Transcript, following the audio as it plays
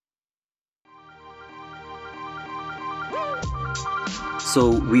So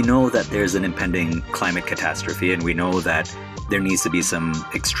we know that there's an impending climate catastrophe, and we know that there needs to be some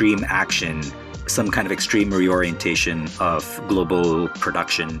extreme action, some kind of extreme reorientation of global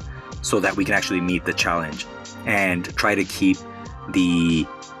production so that we can actually meet the challenge and try to keep the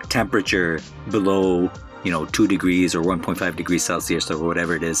temperature below 2 degrees or 1.5 degrees Celsius or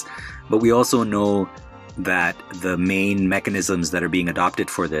whatever it is. But we also know that the main mechanisms that are being adopted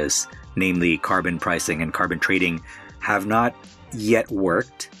for this, namely carbon pricing and carbon trading, have not yet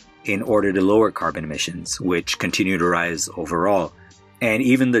worked in order to lower carbon emissions, which continue to rise overall. And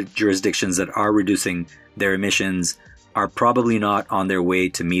even the jurisdictions that are reducing their emissions are probably not on their way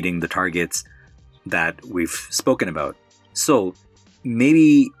to meeting the targets that we've spoken about. So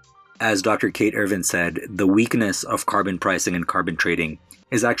maybe, as Dr. Kate Ervin said, the weakness of carbon pricing and carbon trading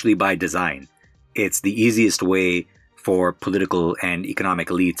is actually by design. It's the easiest way for political and economic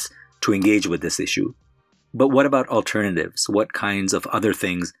elites to engage with this issue. But what about alternatives? What kinds of other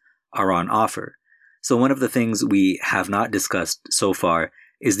things are on offer? So one of the things we have not discussed so far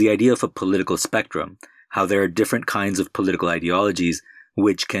is the idea of a political spectrum, how there are different kinds of political ideologies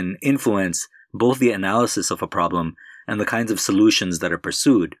which can influence both the analysis of a problem and the kinds of solutions that are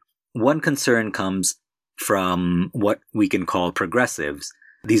pursued. One concern comes from what we can call progressives.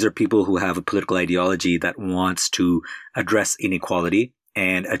 These are people who have a political ideology that wants to address inequality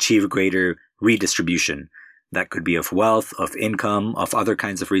and achieve greater redistribution. That could be of wealth, of income, of other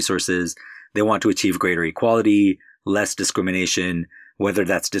kinds of resources. They want to achieve greater equality, less discrimination, whether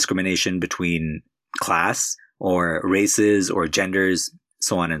that's discrimination between class or races or genders,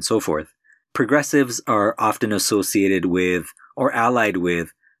 so on and so forth. Progressives are often associated with or allied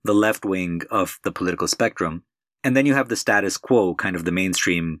with the left wing of the political spectrum. And then you have the status quo, kind of the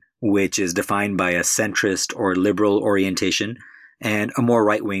mainstream, which is defined by a centrist or liberal orientation and a more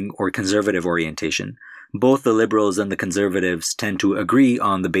right-wing or conservative orientation. Both the liberals and the conservatives tend to agree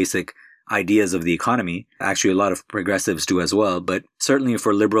on the basic ideas of the economy. Actually, a lot of progressives do as well, but certainly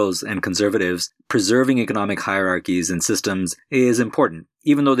for liberals and conservatives, preserving economic hierarchies and systems is important,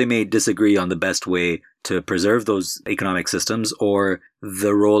 even though they may disagree on the best way to preserve those economic systems or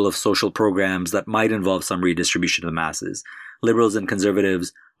the role of social programs that might involve some redistribution of the masses. Liberals and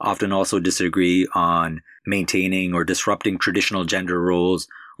conservatives often also disagree on maintaining or disrupting traditional gender roles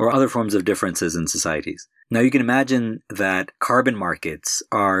or other forms of differences in societies. Now, you can imagine that carbon markets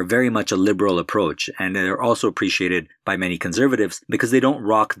are very much a liberal approach, and they're also appreciated by many conservatives because they don't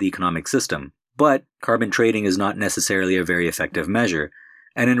rock the economic system. But carbon trading is not necessarily a very effective measure.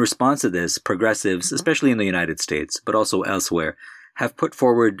 And in response to this, progressives, especially in the United States, but also elsewhere, have put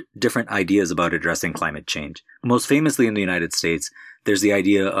forward different ideas about addressing climate change. Most famously in the United States, there's the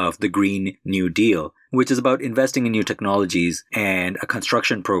idea of the Green New Deal, which is about investing in new technologies and a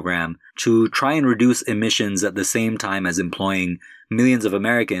construction program to try and reduce emissions at the same time as employing millions of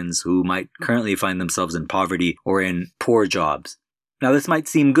Americans who might currently find themselves in poverty or in poor jobs. Now, this might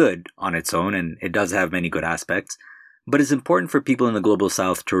seem good on its own, and it does have many good aspects, but it's important for people in the global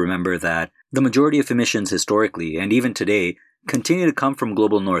south to remember that the majority of emissions historically, and even today, continue to come from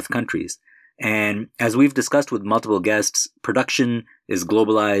global north countries. And as we've discussed with multiple guests, production is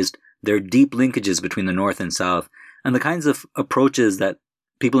globalized. There are deep linkages between the North and South, and the kinds of approaches that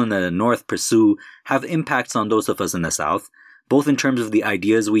people in the North pursue have impacts on those of us in the South, both in terms of the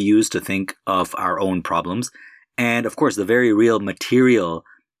ideas we use to think of our own problems, and of course the very real material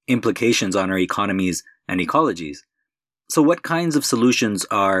implications on our economies and ecologies. So what kinds of solutions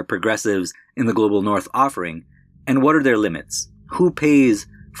are progressives in the global North offering, and what are their limits? Who pays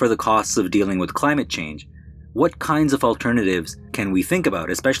for the costs of dealing with climate change? What kinds of alternatives can we think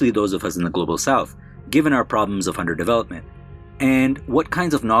about, especially those of us in the global south, given our problems of underdevelopment? And what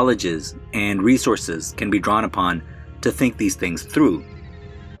kinds of knowledges and resources can be drawn upon to think these things through?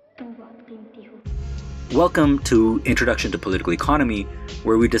 Welcome to Introduction to Political Economy,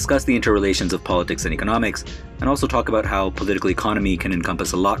 where we discuss the interrelations of politics and economics, and also talk about how political economy can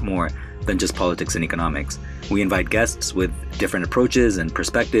encompass a lot more than just politics and economics. We invite guests with different approaches and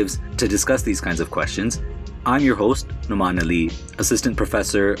perspectives to discuss these kinds of questions. I'm your host, Numan Ali, Assistant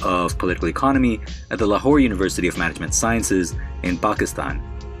Professor of Political Economy at the Lahore University of Management Sciences in Pakistan.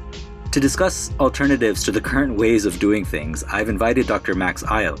 To discuss alternatives to the current ways of doing things, I've invited Dr. Max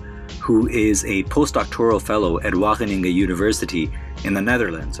Eyl, who is a postdoctoral fellow at Wageningen University in the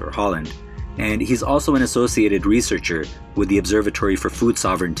Netherlands, or Holland, and he's also an associated researcher with the Observatory for Food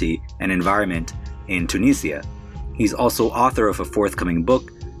Sovereignty and Environment in Tunisia. He's also author of a forthcoming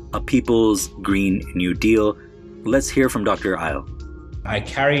book, A People's Green New Deal. Let's hear from Dr. Eyl. I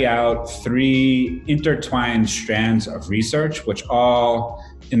carry out 3 intertwined strands of research, which all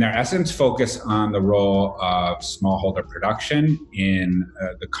in their essence, focus on the role of smallholder production in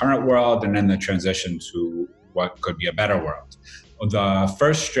the current world and then the transition to what could be a better world. The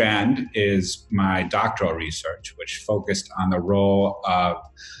first strand is my doctoral research, which focused on the role of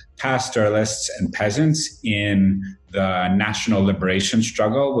pastoralists and peasants in the national liberation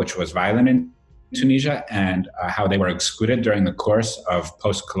struggle, which was violent in Tunisia, and how they were excluded during the course of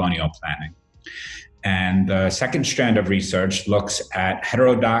post-colonial planning. And the second strand of research looks at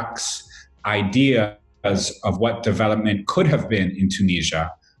heterodox ideas of what development could have been in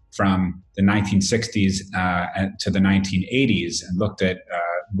Tunisia from the 1960s to the 1980s, and looked at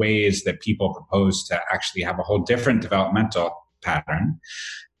ways that people proposed to actually have a whole different developmental pattern.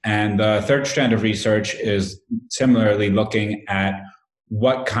 And the third strand of research is similarly looking at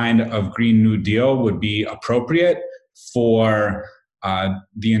what kind of Green New Deal would be appropriate for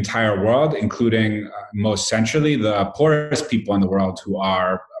the entire world, including most centrally the poorest people in the world, who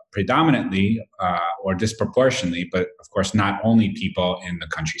are predominantly or disproportionately, but of course not only people in the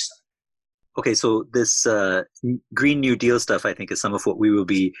countryside. Okay, so this Green New Deal stuff, I think, is some of what we will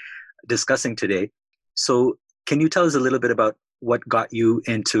be discussing today. So can you tell us a little bit about what got you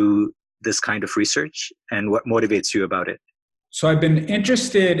into this kind of research and what motivates you about it? So I've been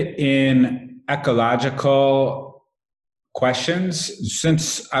interested in ecological questions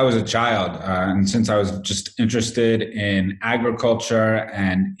since I was a child, and since I was just interested in agriculture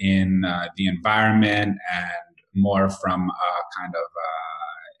and in the environment, and more from a kind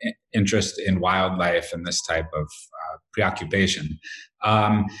of interest in wildlife and this type of preoccupation.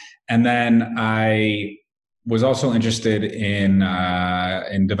 And then I was also interested in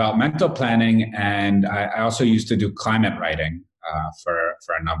developmental planning, and I also used to do climate writing for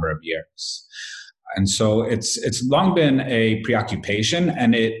a number of years. And so it's long been a preoccupation,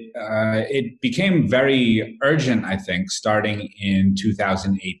 and it became very urgent, I think, starting in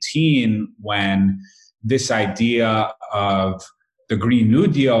 2018, when this idea of the Green New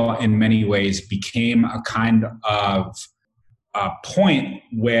Deal in many ways became a kind of a point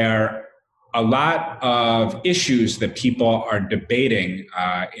where a lot of issues that people are debating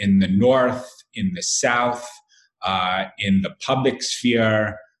in the North, in the South, in the public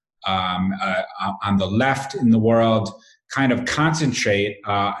sphere, on the left in the world, kind of concentrate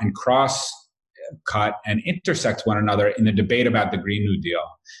and cross-cut and intersect one another in the debate about the Green New Deal.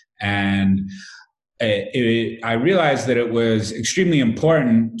 And I realized that it was extremely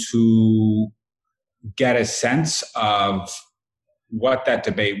important to get a sense of what that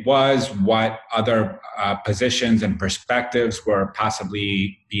debate was, what other positions and perspectives were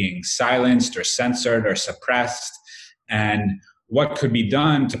possibly being silenced or censored or suppressed, and what could be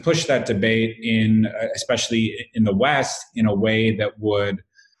done to push that debate especially in the West, in a way that would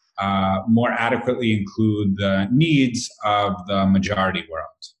more adequately include the needs of the majority world.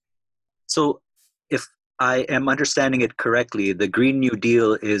 So if I am understanding it correctly, the Green New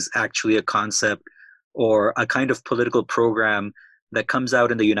Deal is actually a concept or a kind of political program that comes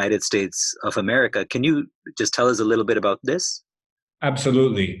out in the United States of America. Can you just tell us a little bit about this?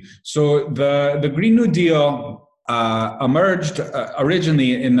 Absolutely. So the Green New Deal emerged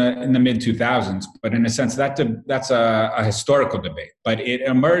originally in the mid 2000s, but in a sense that's a historical debate. But it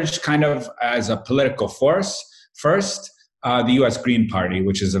emerged kind of as a political force. First, the U.S. Green Party,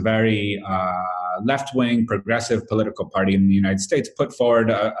 which is a very left-wing progressive political party in the United States,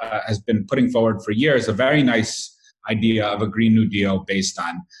 has been putting forward for years a very nice idea of a Green New Deal based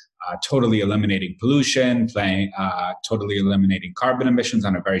on totally eliminating pollution, totally eliminating carbon emissions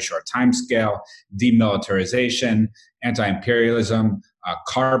on a very short time scale, demilitarization, anti-imperialism,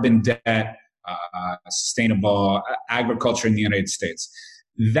 carbon debt, sustainable agriculture in the United States.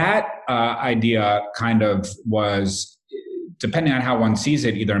 That idea kind of was, depending on how one sees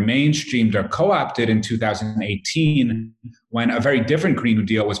it, either mainstreamed or co-opted in 2018, when a very different Green New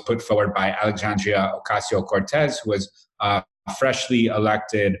Deal was put forward by Alexandria Ocasio-Cortez, who was a freshly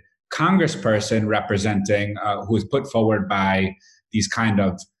elected congressperson representing, who was put forward by these kind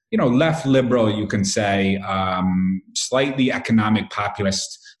of, left liberal, you can say, slightly economic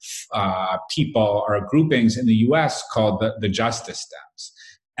populist people or groupings in the US called the Justice Dems.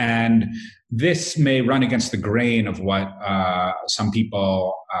 And this may run against the grain of what some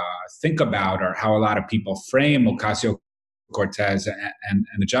people think about, or how a lot of people frame Ocasio-Cortez and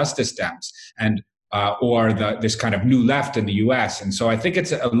the Justice Dems, and or this kind of new left in the U.S. And so I think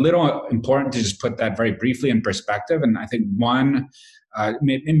it's a little important to just put that very briefly in perspective. And I think one,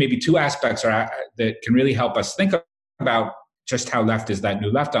 maybe two aspects that can really help us think about just how left is that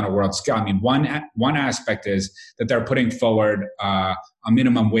new left on a world scale. I mean, one aspect is that they're putting forward a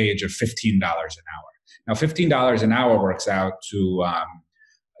minimum wage of $15 an hour. Now, $15 an hour works out to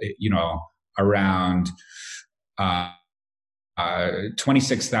around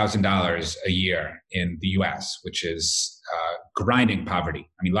 $26,000 a year in the US, which is grinding poverty.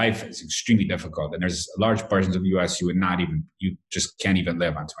 I mean, life is extremely difficult, and there's large portions of the US you just can't even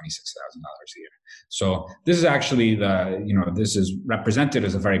live on $26,000 a year. So this is actually this is represented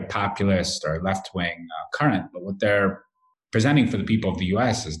as a very populist or left-wing current, but what they're presenting for the people of the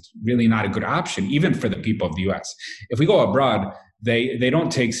US is really not a good option, even for the people of the US. If we go abroad, they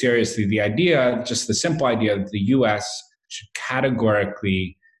don't take seriously the simple idea that the US should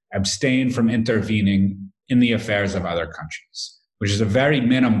categorically abstain from intervening in the affairs of other countries, which is a very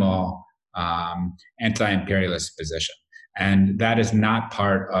minimal anti-imperialist position. And that is not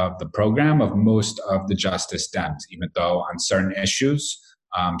part of the program of most of the Justice Dems, even though on certain issues,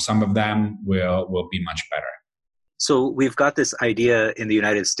 some of them will be much better. So we've got this idea in the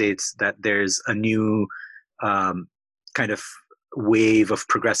United States that there's a new kind of wave of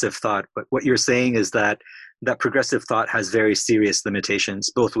progressive thought. But what you're saying is that progressive thought has very serious limitations,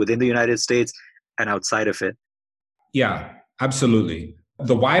 both within the United States and outside of it. Yeah, absolutely.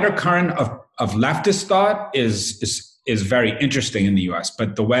 The wider current of leftist thought is very interesting in the US,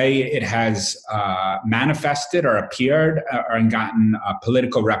 but the way it has manifested or appeared or gotten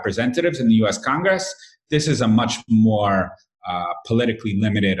political representatives in the US Congress, this is a much more politically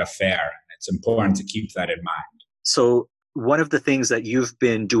limited affair. It's important to keep that in mind. So one of the things that you've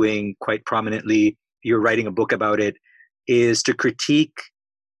been doing quite prominently, you're writing a book about it, is to critique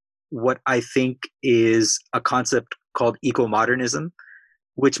what I think is a concept called eco-modernism,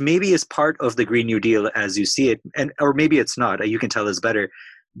 which maybe is part of the Green New Deal as you see it, or maybe it's not. You can tell us better.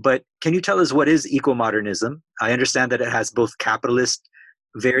 But can you tell us what is eco-modernism? I understand that it has both capitalist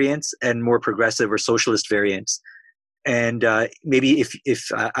variants and more progressive or socialist variants. And maybe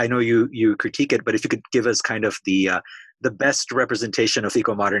if I know you critique it, but if you could give us kind of the best representation of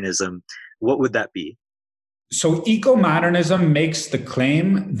eco-modernism, what would that be? So eco-modernism makes the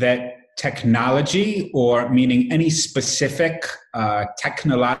claim that technology, or meaning any specific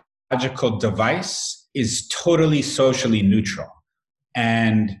technological device, is totally socially neutral.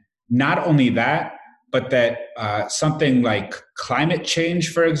 And not only that, but that something like climate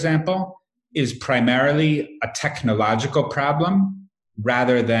change, for example, is primarily a technological problem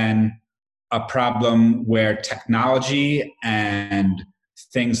rather than a problem where technology and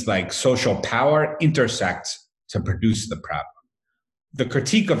things like social power intersect to produce the problem. The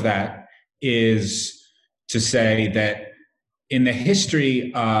critique of that is to say that in the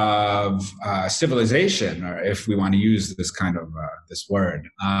history of civilization, or if we want to use this kind of this word,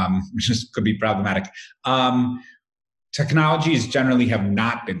 which could be problematic, technologies generally have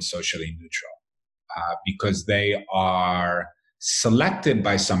not been socially neutral because they are selected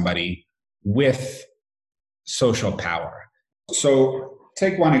by somebody with social power. So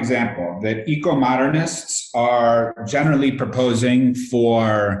take one example, that eco-modernists are generally proposing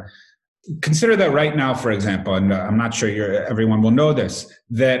for, consider that right now, for example, and I'm not sure everyone will know this,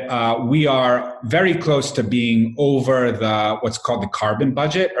 that we are very close to being over what's called the carbon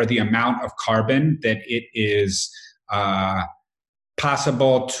budget, or the amount of carbon that it is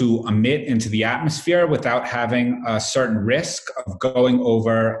possible to emit into the atmosphere without having a certain risk of going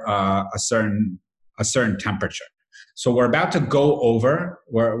over a certain temperature. So we're about to go over,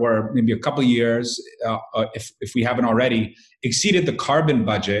 we're maybe a couple of years, if we haven't already, exceeded the carbon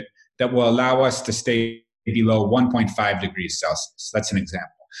budget that will allow us to stay below 1.5 degrees Celsius. That's an example.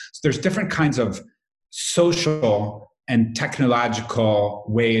 So there's different kinds of social and technological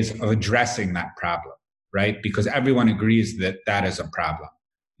ways of addressing that problem, right? Because everyone agrees that that is a problem,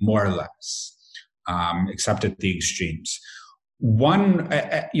 more or less, except at the extremes.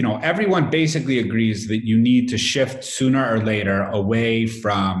 Everyone basically agrees that you need to shift sooner or later away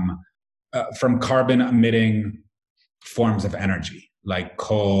from carbon emitting forms of energy like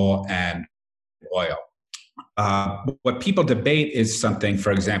coal and oil. What people debate is something,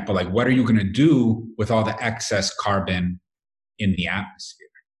 for example, like what are you going to do with all the excess carbon in the atmosphere,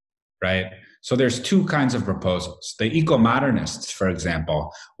 right? So there's two kinds of proposals. The eco-modernists, for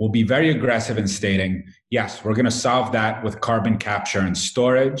example, will be very aggressive in stating, yes, we're going to solve that with carbon capture and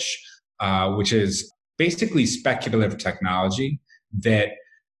storage, which is basically speculative technology that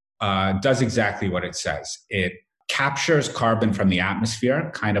does exactly what it says. It captures carbon from the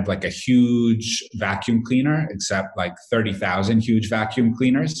atmosphere, kind of like a huge vacuum cleaner, except like 30,000 huge vacuum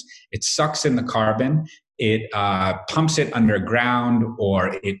cleaners. It sucks in the carbon. It pumps it underground,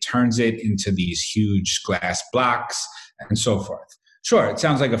 or it turns it into these huge glass blocks and so forth. Sure, it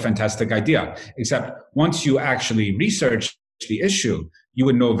sounds like a fantastic idea, except once you actually research the issue, you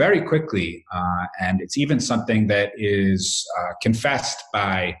would know very quickly, and it's even something that is confessed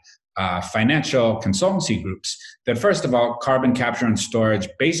by financial consultancy groups, that first of all, carbon capture and storage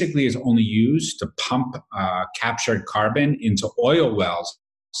basically is only used to pump captured carbon into oil wells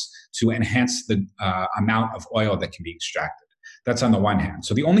to enhance the amount of oil that can be extracted. That's on the one hand.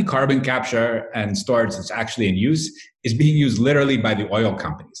 So the only carbon capture and storage that's actually in use is being used literally by the oil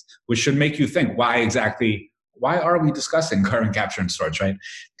companies, which should make you think, why are we discussing carbon capture and storage, right?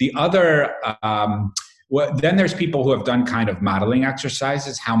 The other, then there's people who have done kind of modeling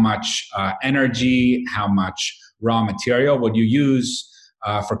exercises, how much energy, how much raw material would you use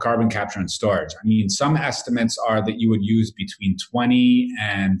for carbon capture and storage. I mean, some estimates are that you would use between 20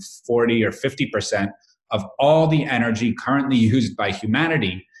 and 40 or 50% of all the energy currently used by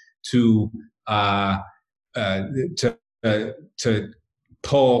humanity to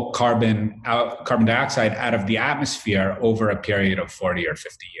pull carbon dioxide out of the atmosphere over a period of 40 or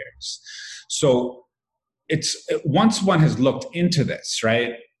 50 years. So once one has looked into this,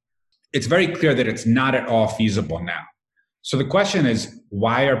 right, it's very clear that it's not at all feasible now. So the question is,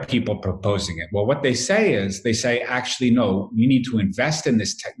 why are people proposing it? Well, what they say is, actually, no, you need to invest in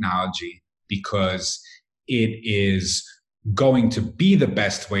this technology because it is going to be the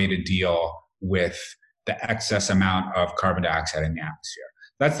best way to deal with the excess amount of carbon dioxide in the atmosphere.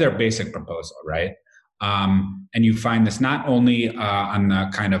 That's their basic proposal, right? And you find this not only on the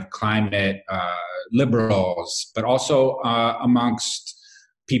kind of climate liberals, but also amongst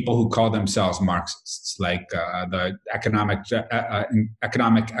people who call themselves Marxists, like the economic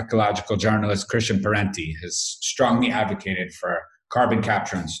ecological journalist Christian Parenti has strongly advocated for carbon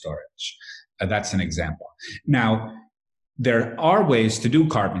capture and storage. That's an example. Now, there are ways to do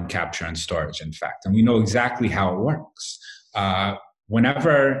carbon capture and storage, in fact, and we know exactly how it works.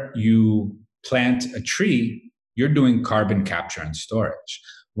 Whenever you plant a tree, you're doing carbon capture and storage.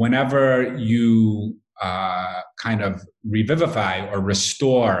 Whenever you kind of revivify or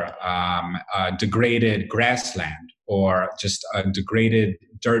restore a degraded grassland or just a degraded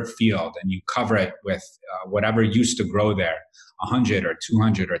dirt field, and you cover it with whatever used to grow there 100 or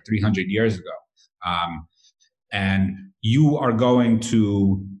 200 or 300 years ago, and you are going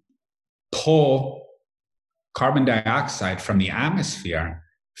to pull carbon dioxide from the atmosphere,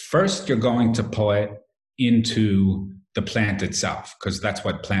 first you're going to pull it into the plant itself, because that's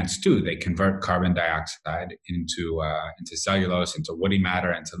what plants do. They convert carbon dioxide into cellulose, into woody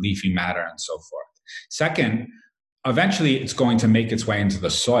matter, into leafy matter, and so forth. Second, eventually it's going to make its way into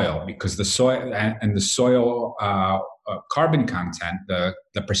the soil, because the soil and the soil carbon content, the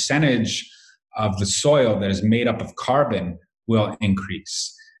percentage of the soil that is made up of carbon will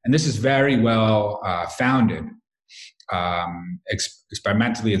increase. And this is very well founded.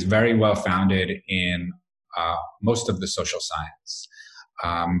 Experimentally, it's very well founded in most of the social science.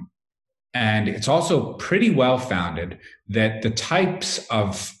 And it's also pretty well founded that the types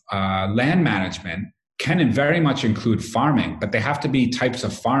of land management can very much include farming, but they have to be types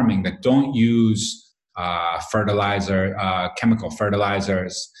of farming that don't use chemical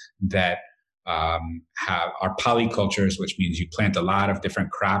fertilizers, that are polycultures, which means you plant a lot of different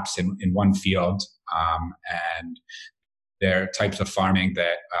crops in one field, and they're types of farming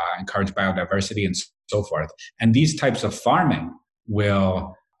that encourage biodiversity and so forth. And these types of farming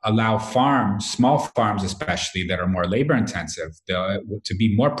will allow farms, small farms especially, that are more labor intensive, to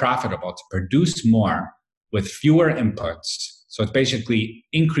be more profitable, to produce more with fewer inputs. So it's basically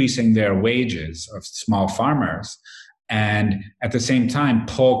increasing their wages of small farmers, and at the same time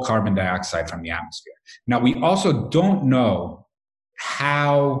pull carbon dioxide from the atmosphere. Now, we also don't know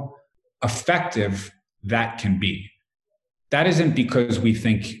how effective that can be. That isn't because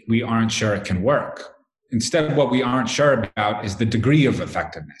we aren't sure it can work. Instead, what we aren't sure about is the degree of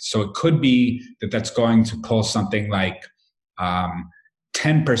effectiveness. So it could be that that's going to pull something like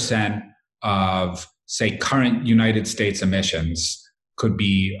 10% of, say, current United States emissions could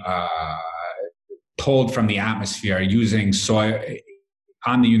be pulled from the atmosphere using soil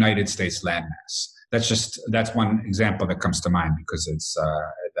on the United States landmass. That's one example that comes to mind, because it's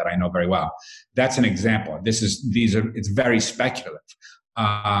that I know very well. That's an example. It's very speculative.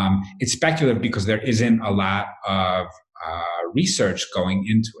 It's speculative because there isn't a lot of research going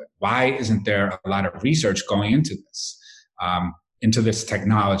into it. Why isn't there a lot of research going into this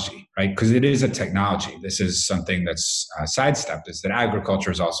technology, right? Because it is a technology. This is something that's sidestepped, is that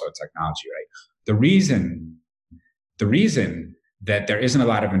agriculture is also a technology, right? The reason that there isn't a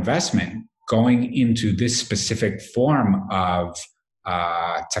lot of investment going into this specific form of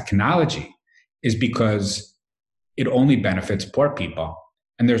technology is because it only benefits poor people.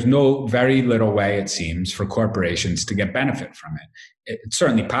 And there's no very little way, it seems, for corporations to get benefit from it. It's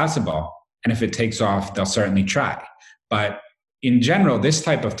certainly possible. And if it takes off, they'll certainly try. But in general, this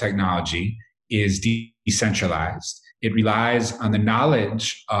type of technology is decentralized. It relies on the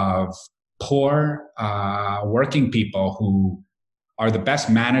knowledge of poor working people who are the best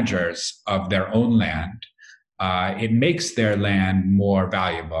managers of their own land. It makes their land more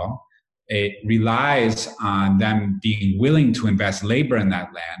valuable. It relies on them being willing to invest labor in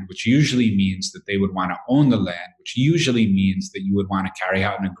that land, which usually means that they would want to own the land, which usually means that you would want to carry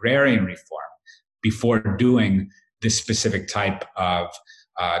out an agrarian reform before doing this specific type of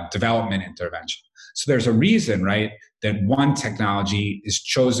development intervention. So there's a reason, right, that one technology is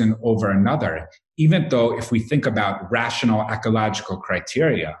chosen over another, even though if we think about rational ecological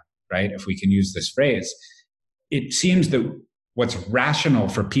criteria, right, if we can use this phrase, it seems that what's rational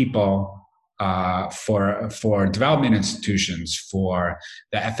for people, for development institutions, for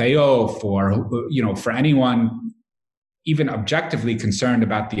the FAO, for anyone even objectively concerned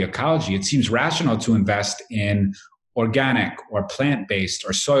about the ecology, it seems rational to invest in organic or plant-based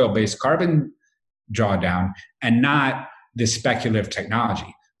or soil-based carbon drawdown and not this speculative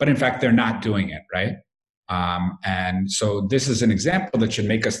technology. But in fact, they're not doing it, right? And so this is an example that should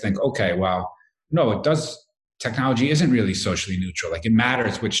make us think, okay, well, no, technology isn't really socially neutral. Like, it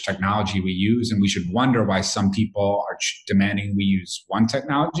matters which technology we use, and we should wonder why some people are demanding we use one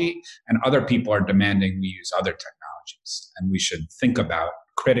technology and other people are demanding we use other technologies. And we should think about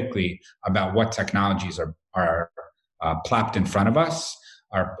critically about what technologies are plopped in front of us,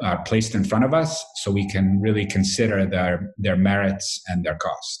 are placed in front of us, so we can really consider their merits and their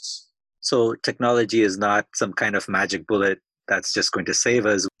costs. So technology is not some kind of magic bullet that's just going to save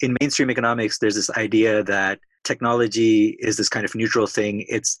us. In mainstream economics, there's this idea that technology is this kind of neutral thing.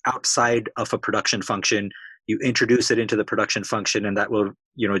 It's outside of a production function. You introduce it into the production function, and that will,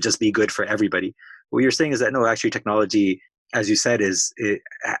 just be good for everybody. What you're saying is that no, actually, technology, as you said, is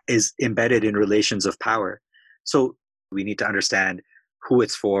embedded in relations of power. So we need to understand who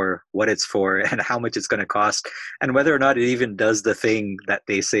it's for, what it's for, and how much it's going to cost, and whether or not it even does the thing that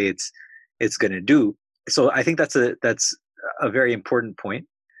they say it's going to do. So I think that's a very important point.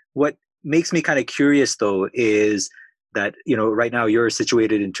 What makes me kind of curious, though, is that, right now you're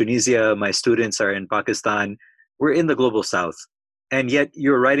situated in Tunisia, my students are in Pakistan, we're in the global South, and yet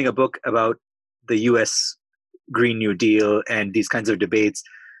you're writing a book about the US Green New Deal and these kinds of debates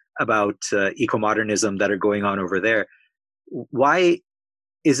about eco-modernism that are going on over there. Why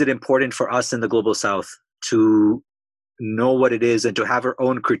is it important for us in the global South to know what it is and to have our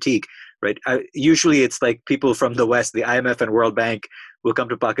own critique, right? Usually it's like people from the West, the IMF and World Bank will come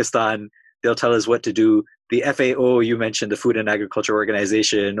to Pakistan, they'll tell us what to do. The FAO, you mentioned, the Food and Agriculture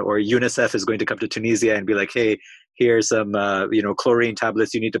Organization, or UNICEF is going to come to Tunisia and be like, hey, here's some chlorine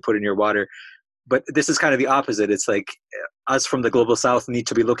tablets you need to put in your water. But this is kind of the opposite. It's like us from the global South need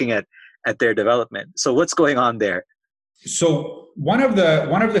to be looking at their development. So what's going on there? So one of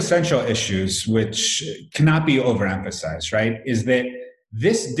the central issues, which cannot be overemphasized, right, is that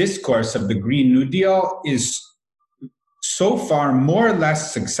this discourse of the Green New Deal is so far more or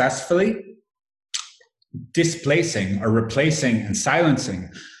less successfully displacing or replacing and silencing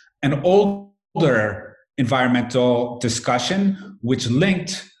an older environmental discussion which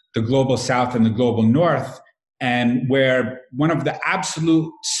linked the global South and the global North, and where one of the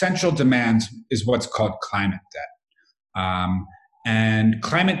absolute central demands is what's called climate debt. And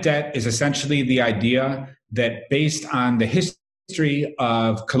climate debt is essentially the idea that, based on the history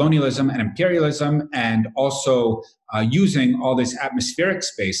of colonialism and imperialism, and also using all this atmospheric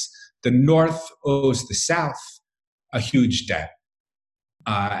space, the North owes the South a huge debt.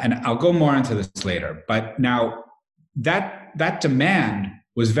 And I'll go more into this later. But now that demand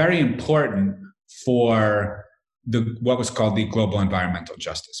was very important for what was called the global environmental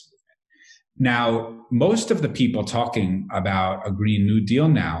justice movement. Now, most of the people talking about a Green New Deal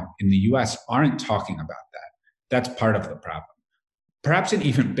now in the US aren't talking about that. That's part of the problem. Perhaps an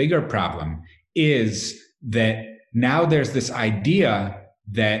even bigger problem is that now there's this idea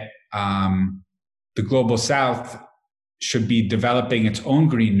that the global South should be developing its own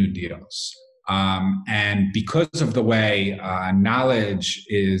Green New Deals. And because of the way knowledge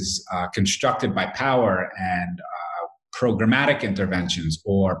is constructed by power, and programmatic interventions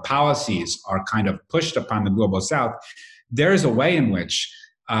or policies are kind of pushed upon the global South, there is a way in which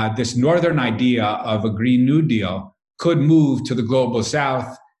this northern idea of a Green New Deal could move to the global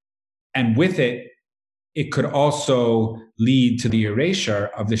South, and with it, it could also lead to the erasure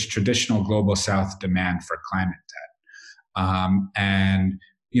of this traditional global South demand for climate debt. And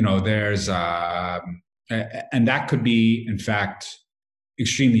there's and that could be, in fact,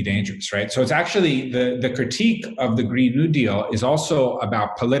 extremely dangerous, right? So it's actually the critique of the Green New Deal is also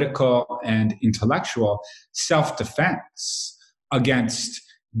about political and intellectual self-defense against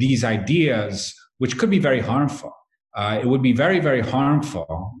these ideas, which could be very harmful. It would be very, very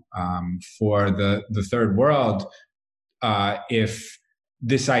harmful for the third world if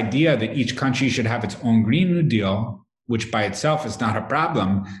this idea that each country should have its own Green New Deal, which by itself is not a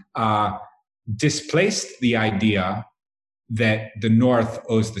problem, displaced the idea that the North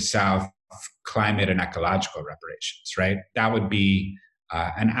owes the South climate and ecological reparations, right? That would be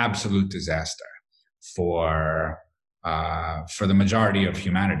an absolute disaster for the majority of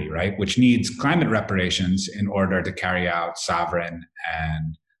humanity, right? Which needs climate reparations in order to carry out sovereign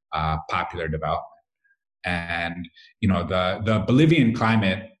and popular development. And, the Bolivian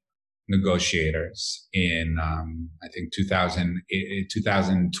climate negotiators in, I think,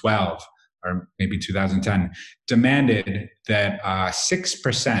 2012 or maybe 2010, demanded that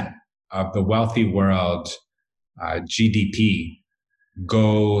 6% of the wealthy world GDP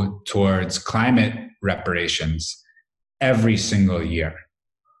go towards climate reparations every single year,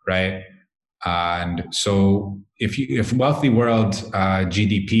 right? And so if wealthy world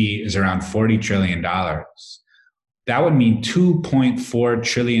GDP is around $40 trillion, that would mean $2.4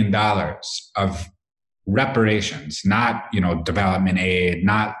 trillion of reparations, not, development aid,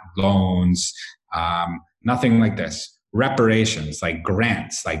 not loans, nothing like this. Reparations, like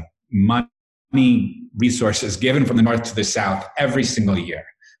grants, like money resources given from the North to the South every single year,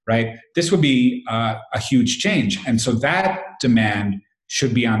 right? This would be a huge change. And so that demand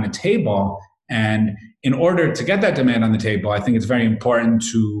should be on the table. And in order to get that demand on the table, I think it's very important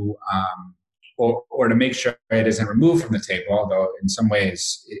to, or to make sure it isn't removed from the table, although in some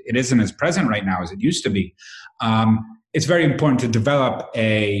ways it isn't as present right now as it used to be. It's very important to develop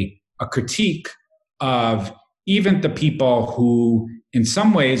a critique of even the people who in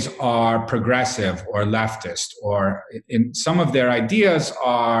some ways are progressive or leftist, or in some of their ideas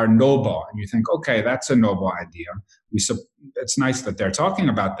are noble. And you think, okay, that's a noble idea. It's nice that they're talking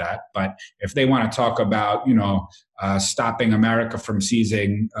about that. But if they want to talk about, stopping America from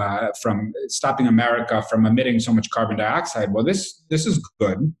stopping America from emitting so much carbon dioxide, well, this is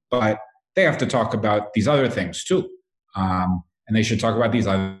good, but they have to talk about these other things too. And they should talk about these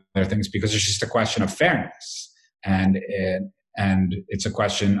other things because it's just a question of fairness. And it's a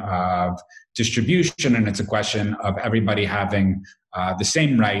question of distribution, and it's a question of everybody having the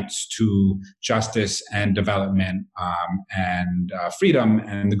same rights to justice and development and freedom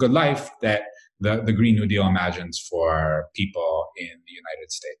and the good life that the Green New Deal imagines for people in the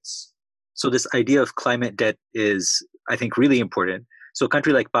United States. So this idea of climate debt is, I think, really important. So a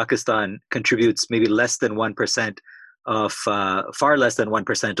country like Pakistan contributes maybe less than 1% of, far less than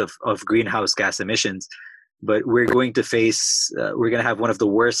 1% of greenhouse gas emissions. But we're going to have one of the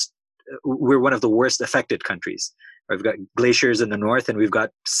worst affected countries. We've got glaciers in the north and we've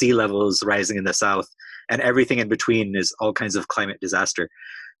got sea levels rising in the south, and everything in between is all kinds of climate disaster.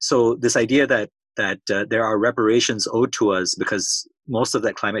 So this idea that there are reparations owed to us because most of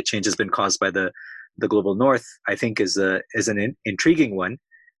that climate change has been caused by the global north, I think is an intriguing one.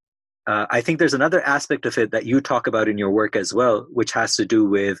 I think there's another aspect of it that you talk about in your work as well, which has to do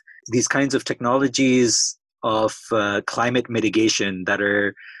with these kinds of technologies of climate mitigation that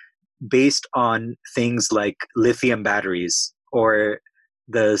are based on things like lithium batteries or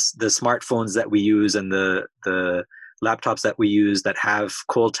the smartphones that we use and the laptops that we use that have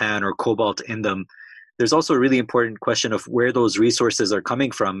coltan or cobalt in them. There's also a really important question of where those resources are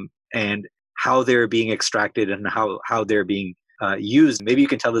coming from and how they're being extracted and how they're being used. Maybe you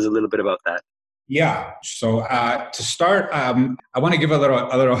can tell us a little bit about that. Yeah. So to start, I want to give a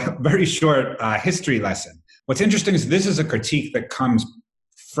little very short history lesson. What's interesting is this is a critique that comes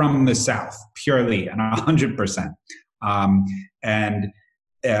from the South purely and 100%.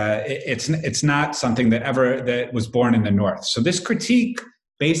 It's not something that was born in the North. So this critique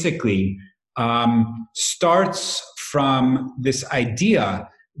basically starts from this idea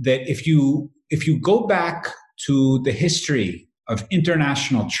that if you go back to the history of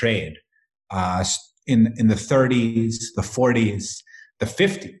international trade in the 30s, the 40s, the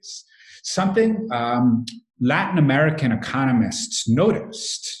 50s, something Latin American economists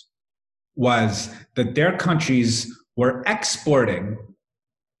noticed was that their countries were exporting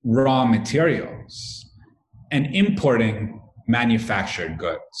raw materials and importing manufactured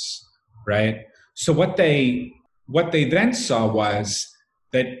goods, right? So what they then saw was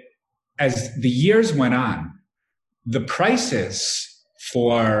that as the years went on, the prices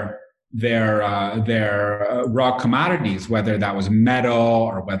for their raw commodities, whether that was metal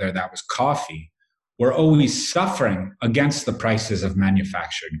or whether that was coffee, were always suffering against the prices of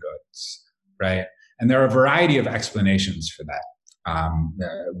manufactured goods, right? And there are a variety of explanations for that,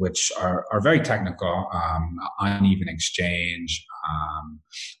 which are very technical, uneven exchange,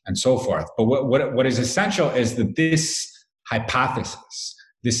 and so forth. But what is essential is that this hypothesis,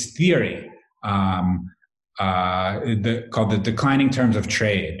 this theory, called the declining terms of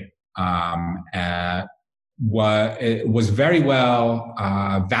trade, was very well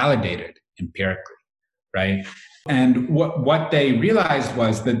validated empirically, right? And what they realized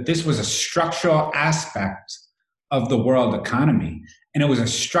was that this was a structural aspect of the world economy. And it was a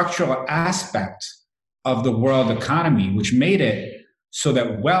structural aspect of the world economy which made it so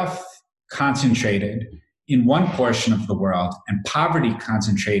that wealth concentrated in one portion of the world and poverty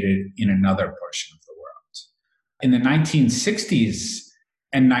concentrated in another portion of the world. In the 1960s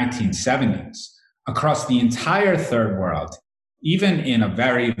and 1970s, across the entire third world, even in a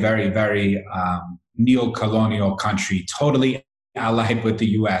very, very, very neo-colonial country, totally allied with the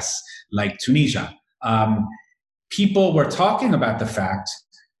US, like Tunisia, people were talking about the fact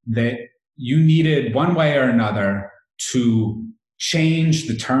that you needed, one way or another, to change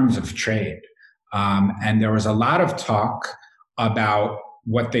the terms of trade. And there was a lot of talk about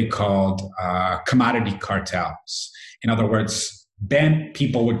what they called commodity cartels. In other words, then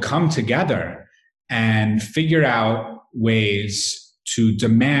people would come together and figure out ways to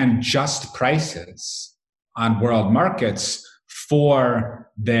demand just prices on world markets for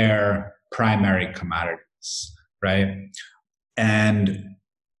their primary commodities, right? And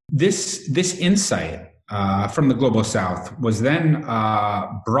this insight from the Global South was then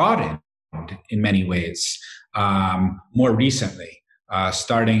broadened in many ways more recently,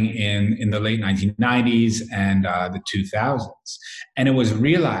 starting in the late 1990s and the 2000s. And it was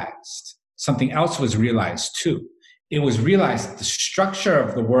realized, something else was realized too. It was realized that the structure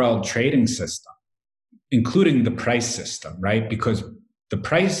of the world trading system, including the price system, right? Because the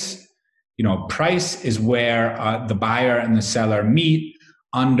price is where the buyer and the seller meet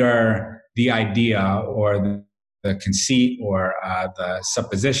under the idea or the conceit or the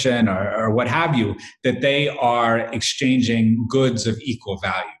supposition or what have you, that they are exchanging goods of equal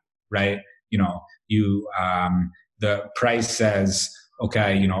value, right? The price says,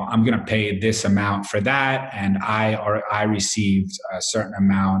 okay, I'm going to pay this amount for that, and I received a certain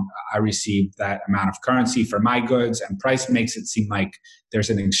amount. I received that amount of currency for my goods, and price makes it seem like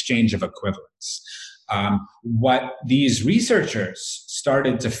there's an exchange of equivalence. What these researchers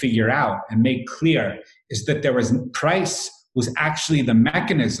started to figure out and make clear is that price was actually the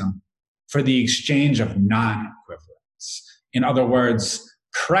mechanism for the exchange of non-equivalence. In other words,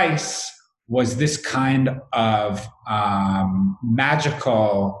 price was this kind of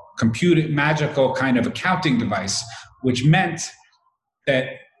magical kind of accounting device, which meant that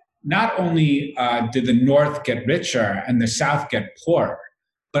not only did the North get richer and the South get poorer,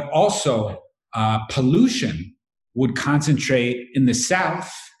 but also pollution would concentrate in the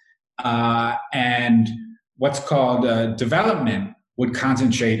South, and what's called development would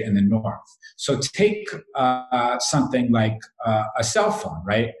concentrate in the North. So take something like a cell phone,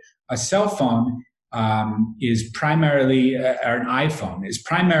 right? A cell phone is primarily, or an iPhone, is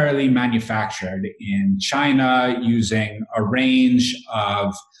primarily manufactured in China using a range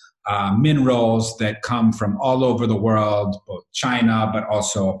of minerals that come from all over the world, both China, but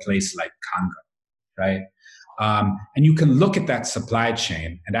also a place like Congo, right? And you can look at that supply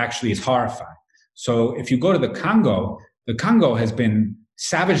chain, and actually it's horrifying. So if you go to the Congo has been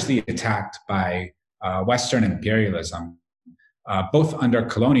savagely attacked by Western imperialism, both under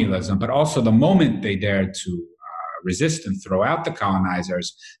colonialism, but also the moment they dared to resist and throw out the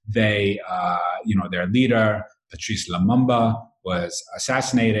colonizers, their leader, Patrice Lumumba, was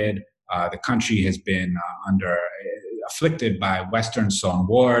assassinated. The country has been afflicted by Western-sown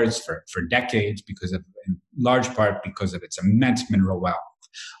wars for decades in large part because of its immense mineral wealth.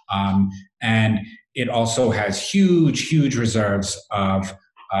 And it also has huge reserves of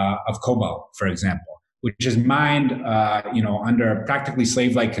cobalt, for example, which is mined, under practically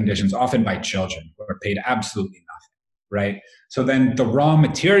slave-like conditions, often by children who are paid absolutely nothing, right? So then the raw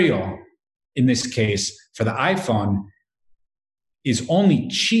material, in this case, for the iPhone, is only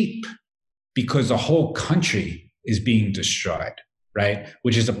cheap because the whole country is being destroyed, right?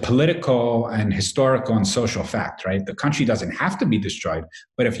 Which is a political and historical and social fact, right? The country doesn't have to be destroyed,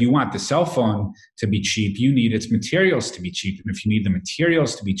 but if you want the cell phone to be cheap, you need its materials to be cheap. And if you need the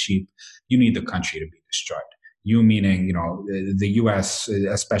materials to be cheap, you need the country to be destroyed. You meaning, the US,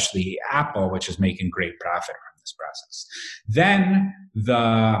 especially Apple, which is making great profit from this process. Then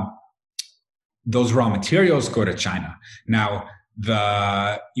those raw materials go to China. Now,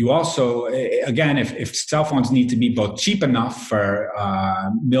 you also, again, if cell phones need to be both cheap enough for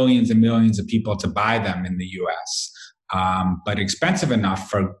millions and millions of people to buy them in the US, but expensive enough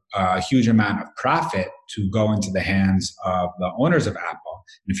for a huge amount of profit to go into the hands of the owners of Apple.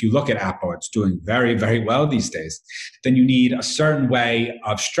 And if you look at Apple, it's doing very, very well these days. Then you need a certain way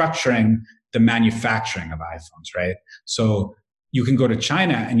of structuring the manufacturing of iPhones, right? So you can go to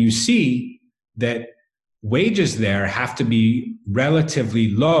China and you see that wages there have to be relatively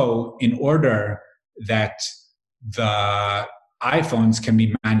low in order that the iPhones can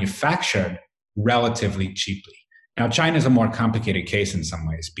be manufactured relatively cheaply. Now, China is a more complicated case in some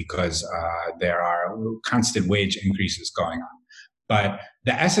ways because there are constant wage increases going on. But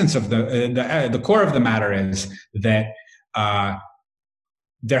the essence of the core of the matter is that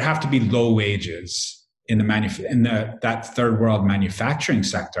there have to be low wages in that third world manufacturing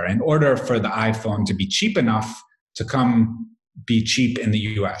sector in order for the iPhone to be cheap enough to come be cheap in the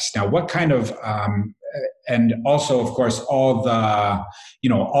US. Now, what kind of and also, of course, all the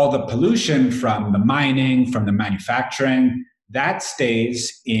pollution from the mining, from the manufacturing, that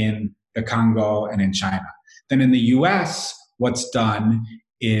stays in the Congo and in China. Then in the US, what's done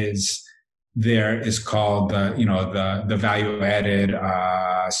is there is called the value added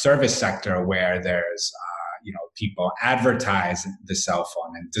service sector, where there's people advertise the cell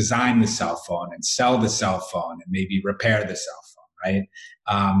phone and design the cell phone and sell the cell phone and maybe repair the cell phone, right?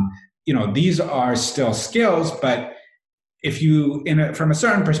 These are still skills, but if from a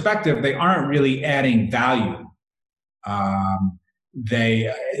certain perspective, they aren't really adding value.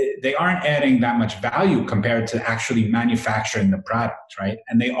 They aren't adding that much value compared to actually manufacturing the product, right?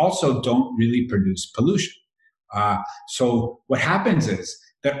 And they also don't really produce pollution. So what happens is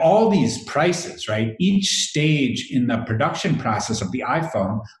that all these prices, right, each stage in the production process of the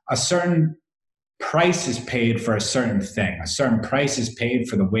iPhone, a certain price is paid for a certain thing. A certain price is paid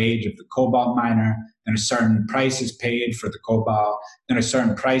for the wage of the cobalt miner, then a certain price is paid for the cobalt, then a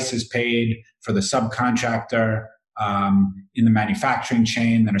certain price is paid for the subcontractor in the manufacturing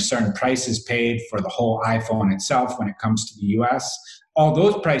chain, then a certain price is paid for the whole iPhone itself when it comes to the US. All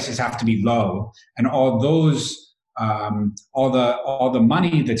those prices have to be low, and all the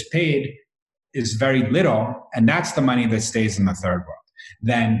money that's paid is very little, and that's the money that stays in the third world.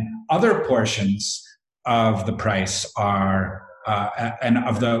 Then other portions of the price are and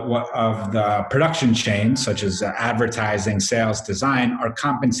of the production chain, such as advertising, sales, design, are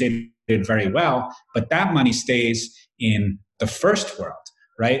compensated very well, but that money stays in the first world,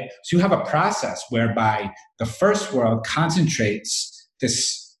 right? So you have a process whereby the first world concentrates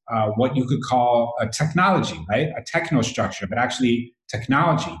this what you could call a technology, right? A technostructure, but actually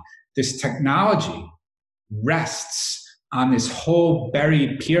technology. This technology rests on this whole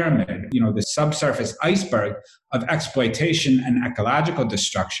buried pyramid, the subsurface iceberg of exploitation and ecological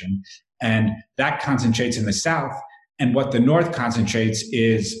destruction. And that concentrates in the south. And what the north concentrates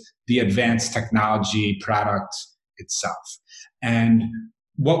is the advanced technology product itself. And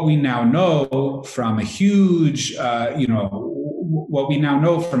what we now know from a huge,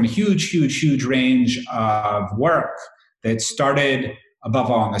 huge range of work that started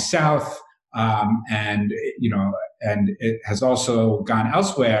above all in the South, and it has also gone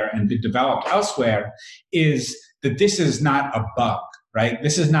elsewhere and been developed elsewhere, is that this is not a bug, right?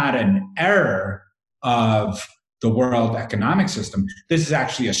 This is not an error of the world economic system. This is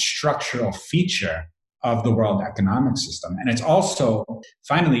actually a structural feature of the world economic system. And it's also,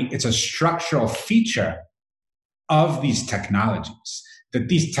 finally, it's a structural feature of these technologies, that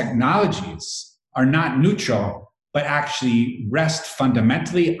these technologies are not neutral, but actually rest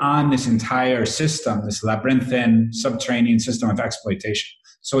fundamentally on this entire system, this labyrinthine subterranean system of exploitation.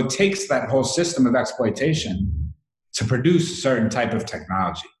 So it takes that whole system of exploitation to produce a certain type of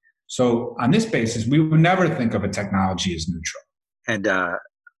technology. So on this basis, we would never think of a technology as neutral. And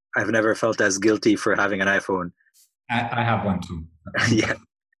I've never felt as guilty for having an iPhone. I have one too. Yeah.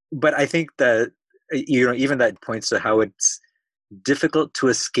 But I think that, even that points to how it's difficult to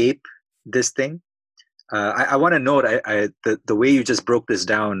escape this thing. I want to note the way you just broke this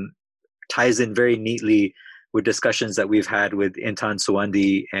down ties in very neatly with discussions that we've had with Intan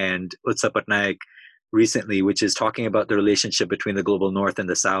Suwandi and Utsa Patnaik recently, which is talking about the relationship between the global north and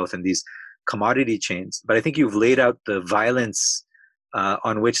the south and these commodity chains. But I think you've laid out the violence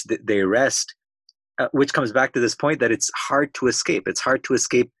on which they rest, which comes back to this point that it's hard to escape. It's hard to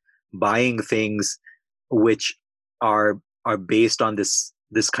escape buying things which are based on this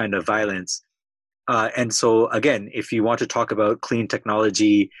kind of violence. And so again, if you want to talk about clean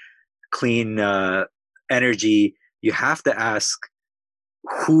technology, clean energy, you have to ask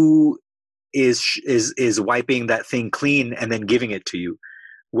who is wiping that thing clean and then giving it to you?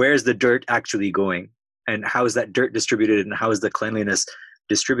 Where's the dirt actually going, and how is that dirt distributed, and how is the cleanliness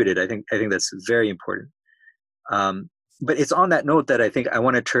distributed? I think that's very important. But it's on that note that I think I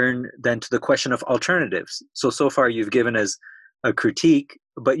want to turn then to the question of alternatives. So far you've given us a critique,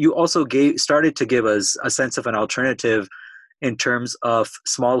 but you also started to give us a sense of an alternative in terms of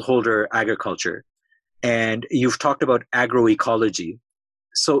smallholder agriculture. And you've talked about agroecology.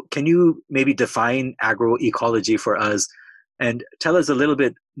 So can you maybe define agroecology for us and tell us a little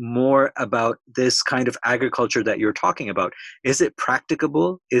bit more about this kind of agriculture that you're talking about? Is it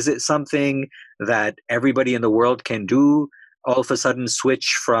practicable? Is it something that everybody in the world can do? All of a sudden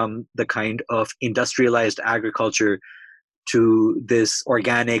switch from the kind of industrialized agriculture to this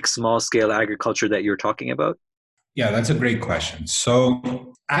organic, small-scale agriculture that you're talking about? Yeah, that's a great question.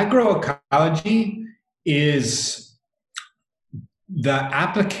 So agroecology is the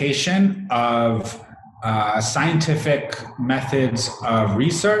application of scientific methods of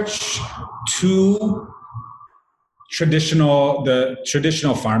research to the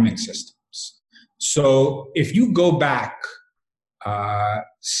traditional farming systems. So if you go back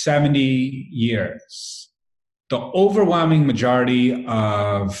 70 years, the overwhelming majority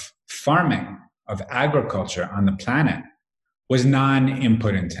of farming, of agriculture on the planet was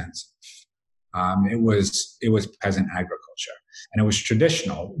non-input intensive. It was peasant agriculture, and it was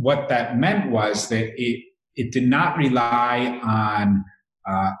traditional. What that meant was that it did not rely on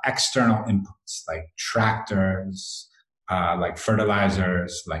external inputs like tractors, like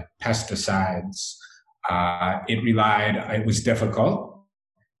fertilizers, like pesticides. It was difficult.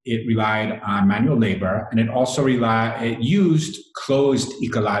 It relied on manual labor, and it used closed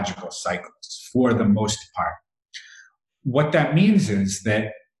ecological cycles for the most part. What that means is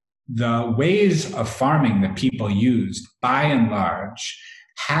that the ways of farming that people used, by and large,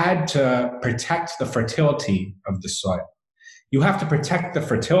 had to protect the fertility of the soil. You have to protect the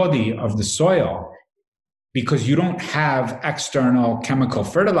fertility of the soil because you don't have external chemical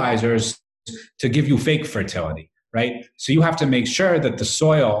fertilizers to give you fake fertility, right? So you have to make sure that the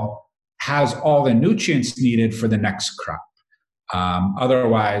soil has all the nutrients needed for the next crop.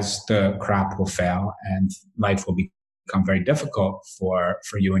 Otherwise, the crop will fail and life will become very difficult for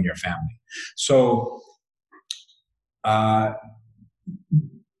you and your family. So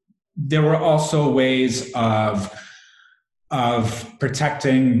there were also ways of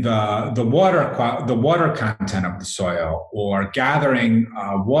protecting the water content of the soil, or gathering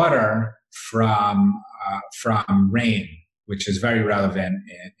water from rain, which is very relevant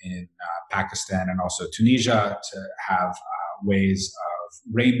in Pakistan and also Tunisia, to have ways of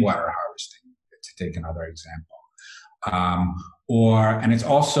rainwater harvesting, to take another example. And it's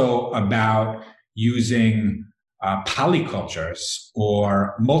also about using polycultures,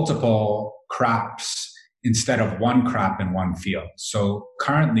 or multiple crops instead of one crop in one field. So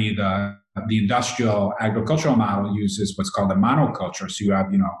currently the industrial agricultural model uses what's called a monoculture. So you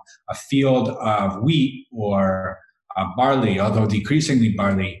have, a field of wheat or barley, although decreasingly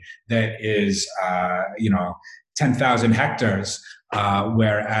barley, that is, 10,000 hectares.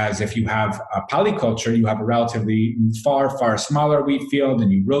 Whereas if you have a polyculture, you have a relatively far smaller wheat field,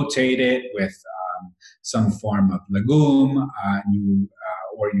 and you rotate it with some form of legume,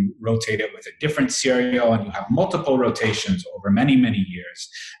 or you rotate it with a different cereal, and you have multiple rotations over many, many years.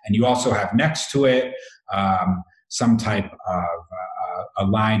 And you also have next to it some type of a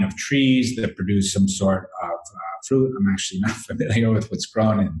line of trees that produce some sort of fruit. I'm actually not familiar with what's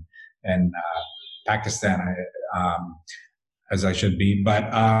grown in Pakistan, as I should be.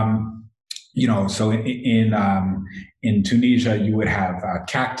 But so in Tunisia, you would have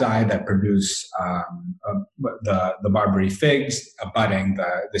cacti that produce the Barbary figs, abutting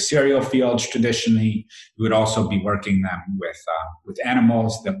the cereal fields traditionally. You would also be working them with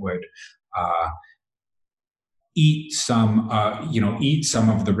animals that would eat some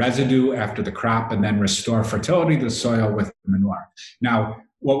of the residue after the crop, and then restore fertility to the soil with manure. Now,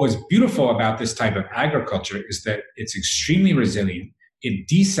 what was beautiful about this type of agriculture is that it's extremely resilient. It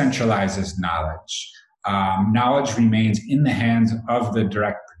decentralizes knowledge. Knowledge remains in the hands of the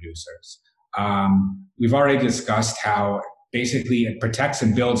direct producers. We've already discussed how basically it protects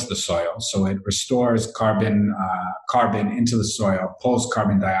and builds the soil. So it restores carbon into the soil, pulls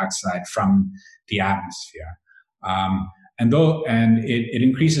carbon dioxide from the atmosphere. And it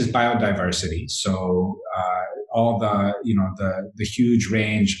increases biodiversity. So all the huge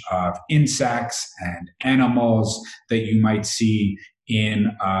range of insects and animals that you might see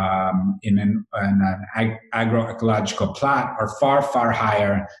in an agroecological plot are far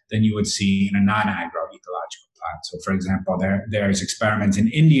higher than you would see in a non-agroecological plots. So, for example, there's experiments in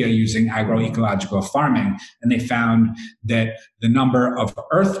India using agroecological farming, and they found that the number of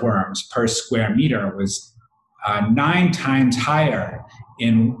earthworms per square meter was 9 times higher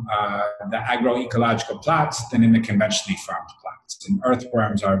in the agroecological plots than in the conventionally farmed plots. And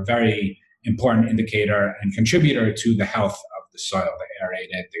earthworms are a very important indicator and contributor to the health of the soil. They aerate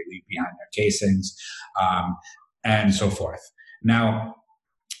it, they leave behind their casings, and so forth. Now,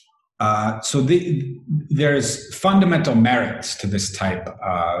 there's fundamental merits to this type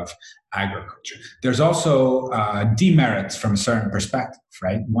of agriculture. There's also demerits from a certain perspective,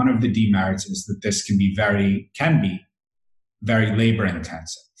 right? One of the demerits is that this can be very labor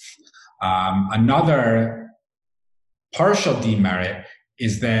intensive. Another partial demerit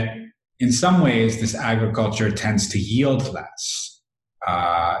is that in some ways this agriculture tends to yield less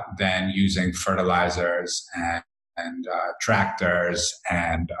than using fertilizers and tractors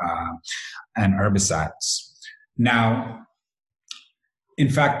and herbicides. Now, in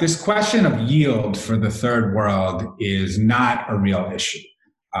fact, this question of yield for the third world is not a real issue.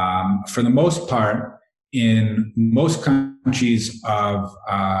 For the most part, in most countries of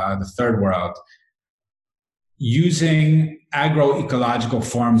the third world, using agroecological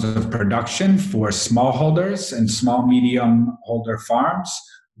forms of production for smallholders and small medium holder farms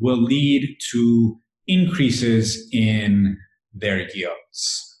will lead to increases in their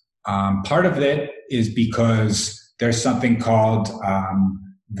yields. Part of it is because there's something called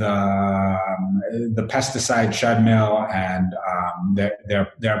the pesticide treadmill, and there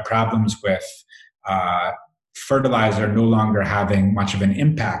are problems with fertilizer no longer having much of an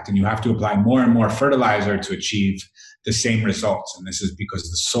impact, and you have to apply more and more fertilizer to achieve the same results. And this is because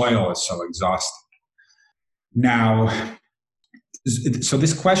the soil is so exhausted. Now, so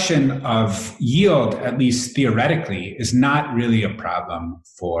this question of yield, at least theoretically, is not really a problem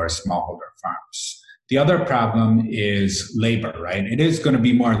for smallholder farms. The other problem is labor, right? It is going to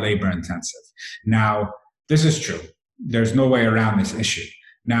be more labor intensive. Now, this is true. There's no way around this issue.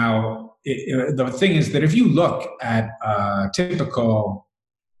 Now, the thing is that if you look at typical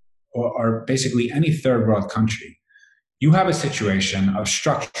or basically any third world country, you have a situation of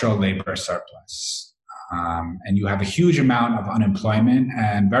structural labor surplus. And you have a huge amount of unemployment,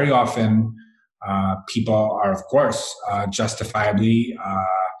 and very often people are, of course, justifiably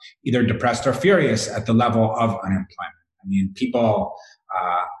either depressed or furious at the level of unemployment. I mean, people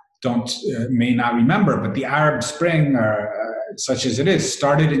may not remember, but the Arab Spring, such as it is,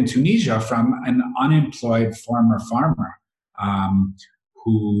 started in Tunisia from an unemployed former farmer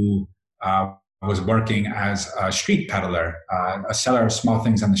who was working as a street peddler, a seller of small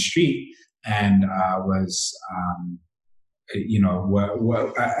things on the street, and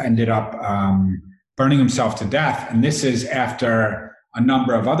ended up burning himself to death. And this is after a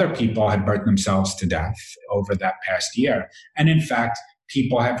number of other people had burnt themselves to death over that past year. And in fact,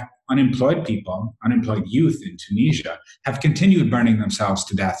 unemployed youth in Tunisia have continued burning themselves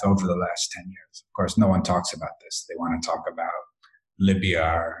to death over the last 10 years. Of course, no one talks about this. They want to talk about Libya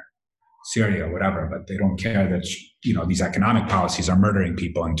or Syria, whatever, but they don't care that, these economic policies are murdering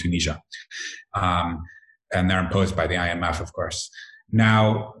people in Tunisia. And they're imposed by the IMF, of course.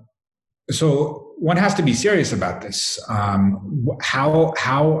 Now, so one has to be serious about this. How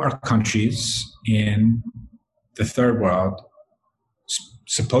are countries in the third world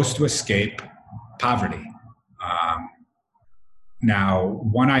supposed to escape poverty? Now,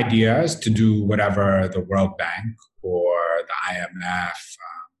 one idea is to do whatever the World Bank or the IMF,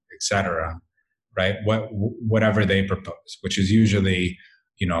 etc., right? Whatever they propose, which is usually,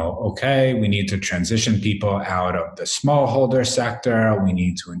 okay, we need to transition people out of the smallholder sector. We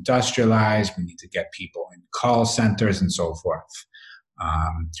need to industrialize. We need to get people in call centers and so forth.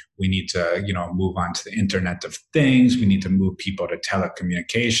 We need to, move on to the Internet of Things. We need to move people to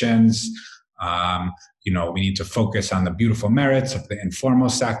telecommunications. We need to focus on the beautiful merits of the informal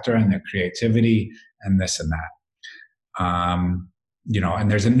sector and their creativity and this and that.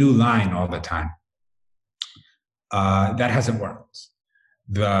 And there's a new line all the time. That hasn't worked.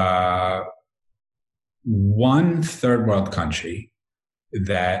 The one third world country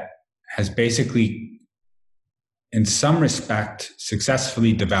that has basically, in some respect,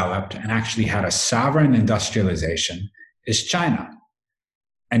 successfully developed and actually had a sovereign industrialization is China.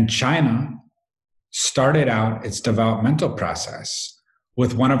 And China started out its developmental process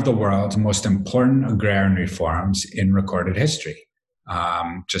with one of the world's most important agrarian reforms in recorded history.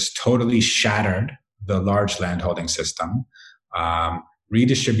 Just totally shattered the large landholding system,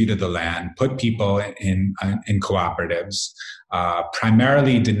 redistributed the land, put people in cooperatives,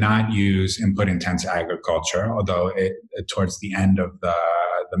 primarily did not use input-intensive agriculture, although towards the end of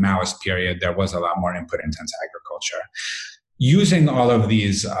the the Maoist period, there was a lot more input-intense agriculture. Using all of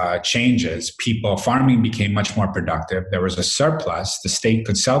these changes, farming became much more productive. There was a surplus. The state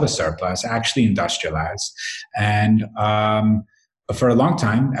could sell the surplus, actually industrialize. And for a long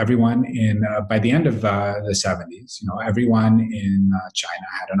time, everyone by the end of the 70s, everyone in China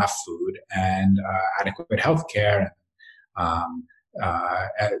had enough food and adequate healthcare,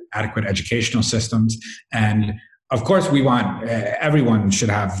 adequate educational systems. And of course, everyone should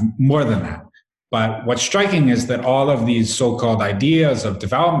have more than that. But what's striking is that all of these so-called ideas of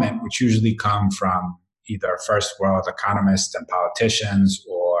development, which usually come from either first world economists and politicians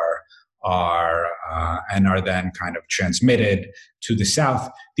and are then kind of transmitted to the South,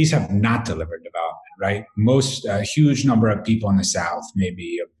 these have not delivered development, right? A huge number of people in the South,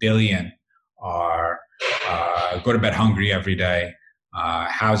 maybe 1 billion, go to bed hungry every day.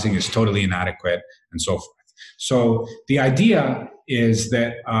 Housing is totally inadequate, and so forth. So the idea is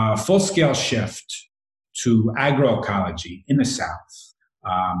that a full-scale shift to agroecology in the South,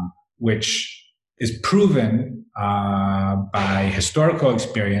 which is proven by historical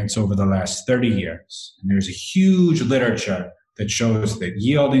experience over the last 30 years. And there's a huge literature that shows that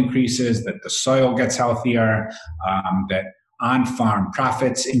yield increases, that the soil gets healthier, that on-farm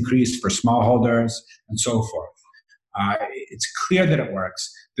profits increase for smallholders, and so forth. It's clear that it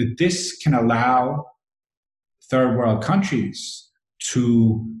works, that this can allow third world countries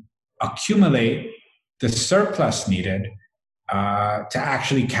to accumulate the surplus needed to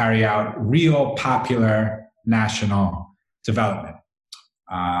actually carry out real popular national development.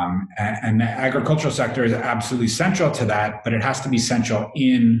 And the agricultural sector is absolutely central to that, but it has to be central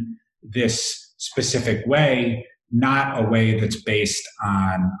in this specific way, not a way that's based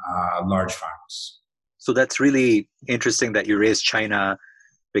on large farms. So that's really interesting that you raised China,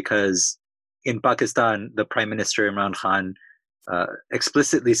 because in Pakistan, the Prime Minister Imran Khan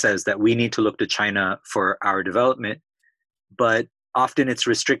explicitly says that we need to look to China for our development, but often it's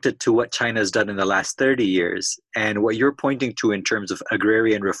restricted to what China has done in the last 30 years. And what you're pointing to in terms of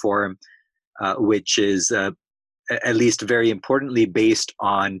agrarian reform, which is at least very importantly based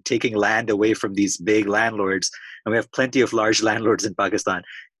on taking land away from these big landlords, and we have plenty of large landlords in Pakistan,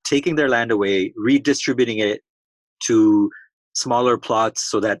 taking their land away, redistributing it to smaller plots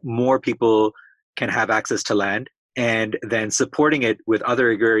so that more people can have access to land, and then supporting it with other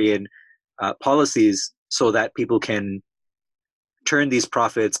agrarian policies so that people can turn these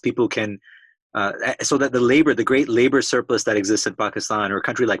profits, people can, so that the great labor surplus that exists in Pakistan or a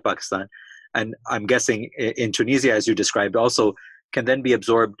country like Pakistan, and I'm guessing in Tunisia, as you described, also can then be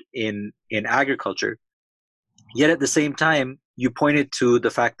absorbed in agriculture. Yet at the same time, you pointed to the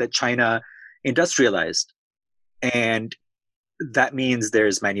fact that China industrialized, and that means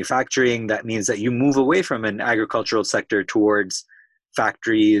there's manufacturing. That means that you move away from an agricultural sector towards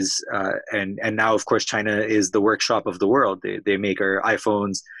factories. And now, of course, China is the workshop of the world. They make our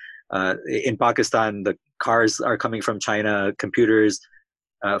iPhones. In Pakistan, the cars are coming from China, computers,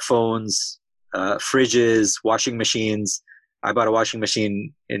 phones, fridges, washing machines. I bought a washing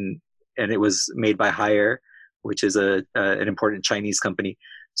machine and it was made by Haier, which is an important Chinese company.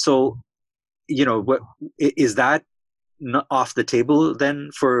 So, what is that not off the table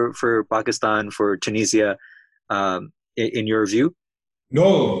then for Pakistan, for Tunisia, in your view?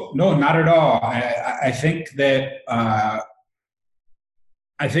 No, not at all. I think that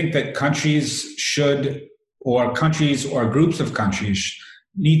countries should, or countries or groups of countries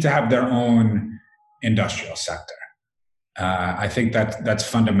need to have their own industrial sector. I think that's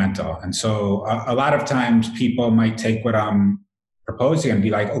fundamental. And so a lot of times people might take what I'm proposing and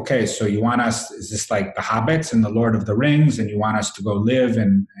be like, okay, so you want us, is this like the Hobbits and the Lord of the Rings, and you want us to go live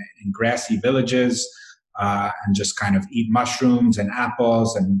in grassy villages and just kind of eat mushrooms and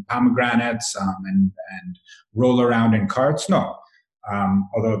apples and pomegranates and roll around in carts? No.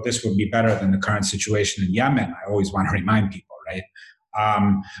 Although this would be better than the current situation in Yemen. I always want to remind people, right?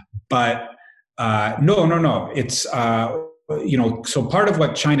 No. It's, so part of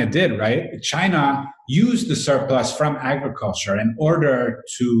what China did, right? China used the surplus from agriculture in order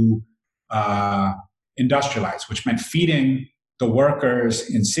to industrialize, which meant feeding the workers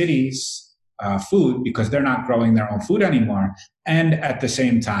in cities food because they're not growing their own food anymore. And at the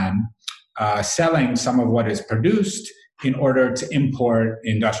same time, selling some of what is produced in order to import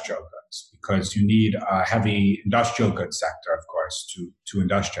industrial goods, because you need a heavy industrial goods sector, of course, to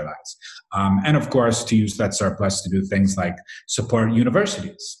industrialize. And of course, to use that surplus to do things like support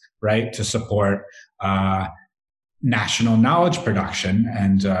universities, right? To support national knowledge production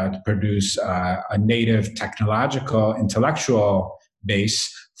and to produce a native technological, intellectual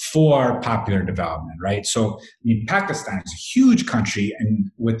base for popular development, right? So, I mean, Pakistan is a huge country,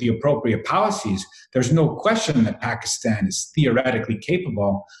 and with the appropriate policies, there's no question that Pakistan is theoretically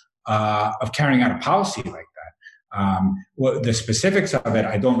capable of carrying out a policy like that. Well, the specifics of it,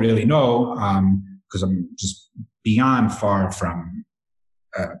 I don't really know, because I'm just beyond far from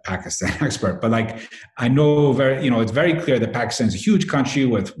Pakistan expert, but like I know it's very clear that Pakistan is a huge country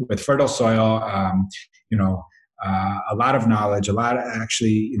with fertile soil, a lot of knowledge, a lot of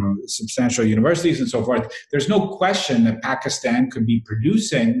actually, substantial universities and so forth. There's no question that Pakistan could be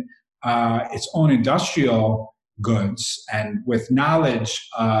producing its own industrial goods and with knowledge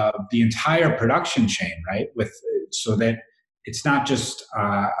of the entire production chain, right? So that it's not just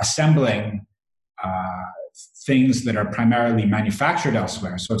assembling things that are primarily manufactured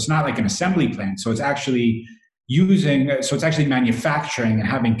elsewhere. So it's not like an assembly plant. So it's actually manufacturing and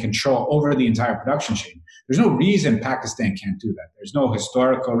having control over the entire production chain. There's no reason Pakistan can't do that. There's no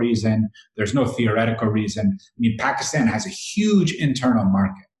historical reason. There's no theoretical reason. I mean, Pakistan has a huge internal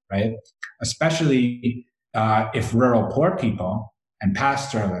market, right? Especially if rural poor people and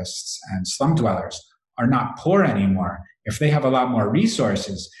pastoralists and slum dwellers are not poor anymore. If they have a lot more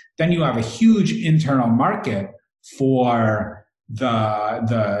resources, then you have a huge internal market for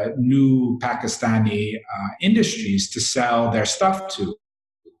the new Pakistani industries to sell their stuff to,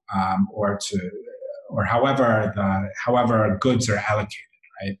 or however goods are allocated,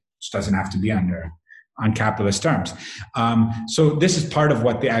 right? Which doesn't have to be on capitalist terms. So this is part of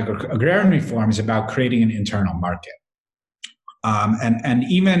what the agrarian reform is about, creating an internal market, and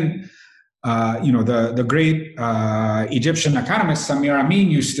even. The great Egyptian economist Samir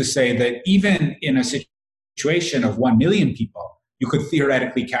Amin used to say that even in a situation of 1 million people, you could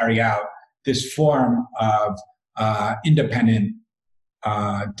theoretically carry out this form of independent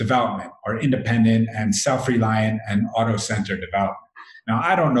development, or independent and self-reliant and auto-centered development. Now,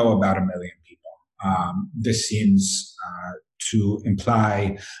 I don't know about 1 million people. This seems to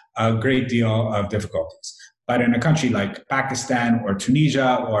imply a great deal of difficulties. But in a country like Pakistan or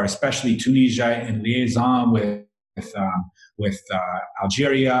Tunisia, or especially Tunisia in liaison with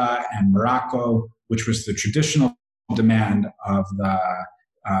Algeria and Morocco, which was the traditional demand of the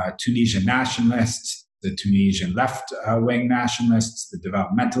Tunisian nationalists, the Tunisian left-wing nationalists, the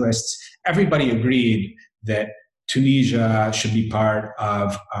developmentalists, everybody agreed that Tunisia should be part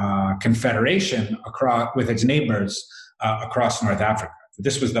of a confederation with its neighbors across North Africa.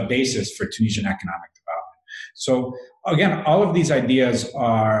 This was the basis for Tunisian economic development. So again, all of these ideas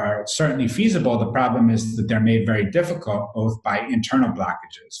are certainly feasible. The problem is that they're made very difficult, both by internal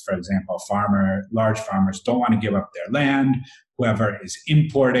blockages. For example, large farmers don't want to give up their land. Whoever is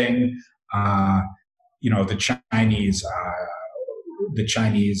importing, the Chinese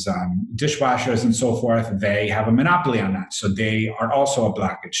dishwashers and so forth, they have a monopoly on that. So they are also a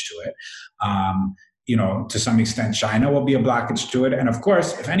blockage to it. To some extent, China will be a blockage to it. And of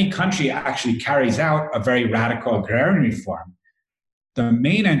course, if any country actually carries out a very radical agrarian reform, the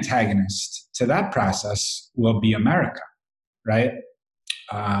main antagonist to that process will be America, right?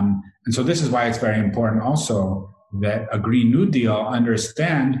 And so this is why it's very important also that a Green New Deal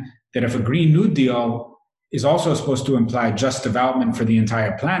understand that if a Green New Deal is also supposed to imply just development for the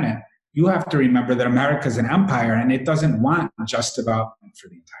entire planet, you have to remember that America is an empire and it doesn't want just development for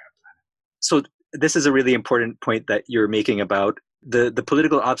the entire planet. So this is a really important point that you're making about the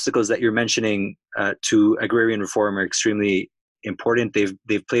political obstacles that you're mentioning to agrarian reform are extremely important.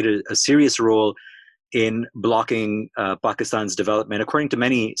 They've played a serious role in blocking Pakistan's development, according to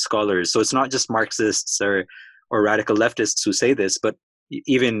many scholars. So it's not just Marxists or radical leftists who say this, but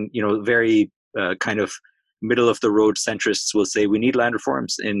even very kind of middle of the road centrists will say we need land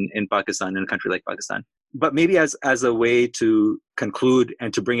reforms in Pakistan, in a country like Pakistan. But maybe as a way to conclude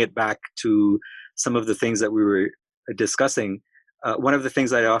and to bring it back to some of the things that we were discussing, one of the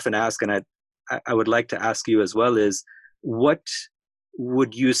things I often ask, and I would like to ask you as well, is what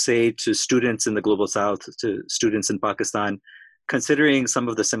would you say to students in the Global South, to students in Pakistan, considering some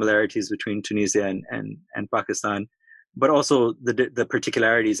of the similarities between Tunisia and Pakistan, but also the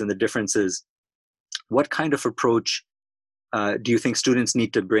particularities and the differences? What kind of approach do you think students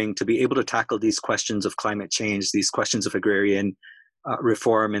need to bring to be able to tackle these questions of climate change, these questions of agrarian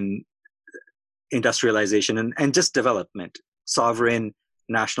reform and industrialization and just development, sovereign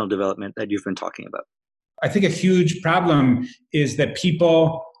national development that you've been talking about? I think a huge problem is that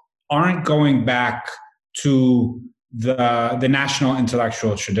people aren't going back to the national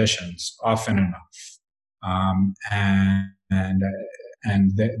intellectual traditions often enough, and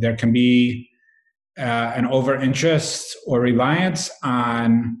there can be an overinterest or reliance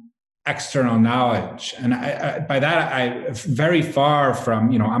on external knowledge. And by that, I very far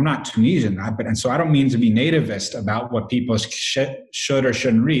from, I'm not Tunisian, and so I don't mean to be nativist about what people should or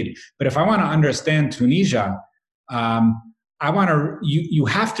shouldn't read. But if I want to understand Tunisia, you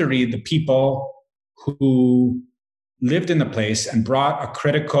have to read the people who lived in the place and brought a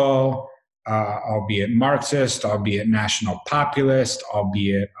critical, albeit Marxist, albeit national populist,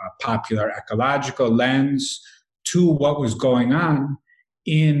 albeit a popular ecological lens to what was going on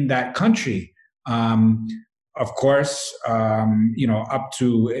in that country. Of course, up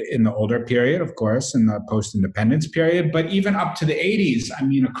to in the older period, of course, in the post-independence period, but even up to the 80s,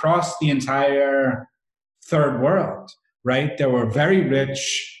 across the entire third world, right? There were very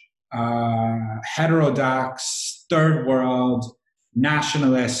rich, heterodox, third world,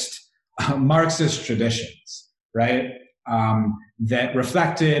 nationalist, Marxist traditions, right? That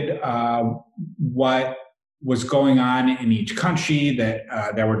reflected what was going on in each country, that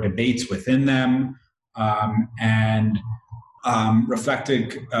there were debates within them, and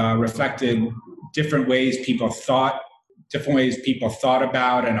reflected different ways people thought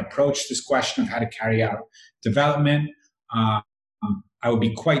about and approached this question of how to carry out development. I would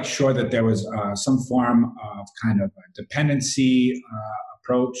be quite sure that there was some form of kind of a dependency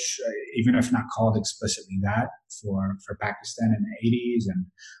approach, even if not called explicitly that, for Pakistan in the 80s. And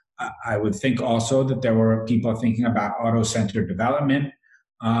I would think also that there were people thinking about auto-centered development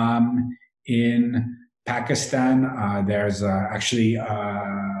in Pakistan. There's actually,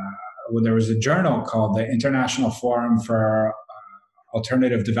 there was a journal called the International Forum for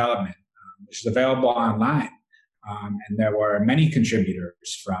Alternative Development, which is available online. And there were many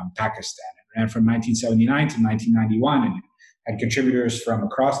contributors from Pakistan. It ran from 1979 to 1991 and had contributors from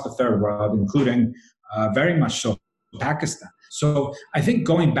across the third world, including very much so Pakistan. So I think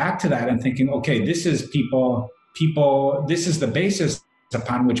going back to that and thinking, okay, this is this is the basis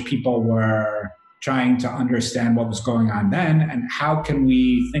upon which people were trying to understand what was going on then, and how can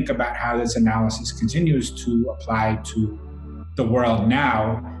we think about how this analysis continues to apply to the world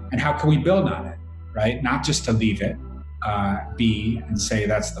now, and how can we build on it, right? Not just to leave it be and say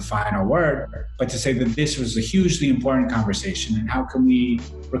that's the final word, but to say that this was a hugely important conversation, and how can we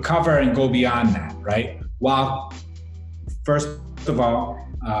recover and go beyond that, right? While, first of all,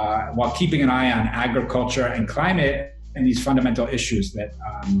 while keeping an eye on agriculture and climate and these fundamental issues that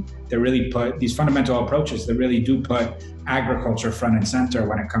really put, these fundamental approaches that really do put agriculture front and center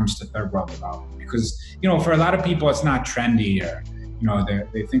when it comes to third world development. Because, for a lot of people, it's not trendy, or,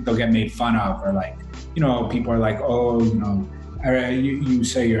 they think they'll get made fun of, or like, people are like, oh, you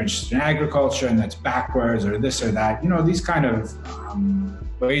say you're interested in agriculture and that's backwards, or this or that, these kind of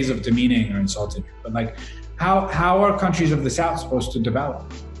ways of demeaning or insulting. But like, how are countries of the South supposed to develop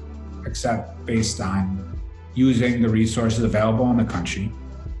except based on using the resources available in the country,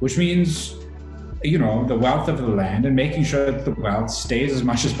 which means, the wealth of the land, and making sure that the wealth stays as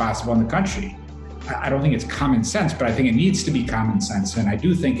much as possible in the country. I don't think it's common sense, but I think it needs to be common sense. And I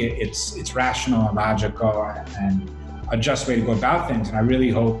do think it's rational and logical and a just way to go about things. And I really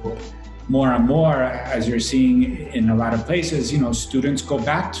hope more and more, as you're seeing in a lot of places, students go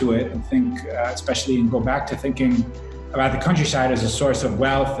back to it and think, go back to thinking about the countryside as a source of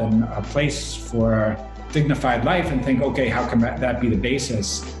wealth and a place for dignified life, and think, okay, how can that be the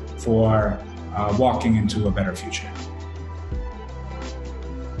basis for walking into a better future?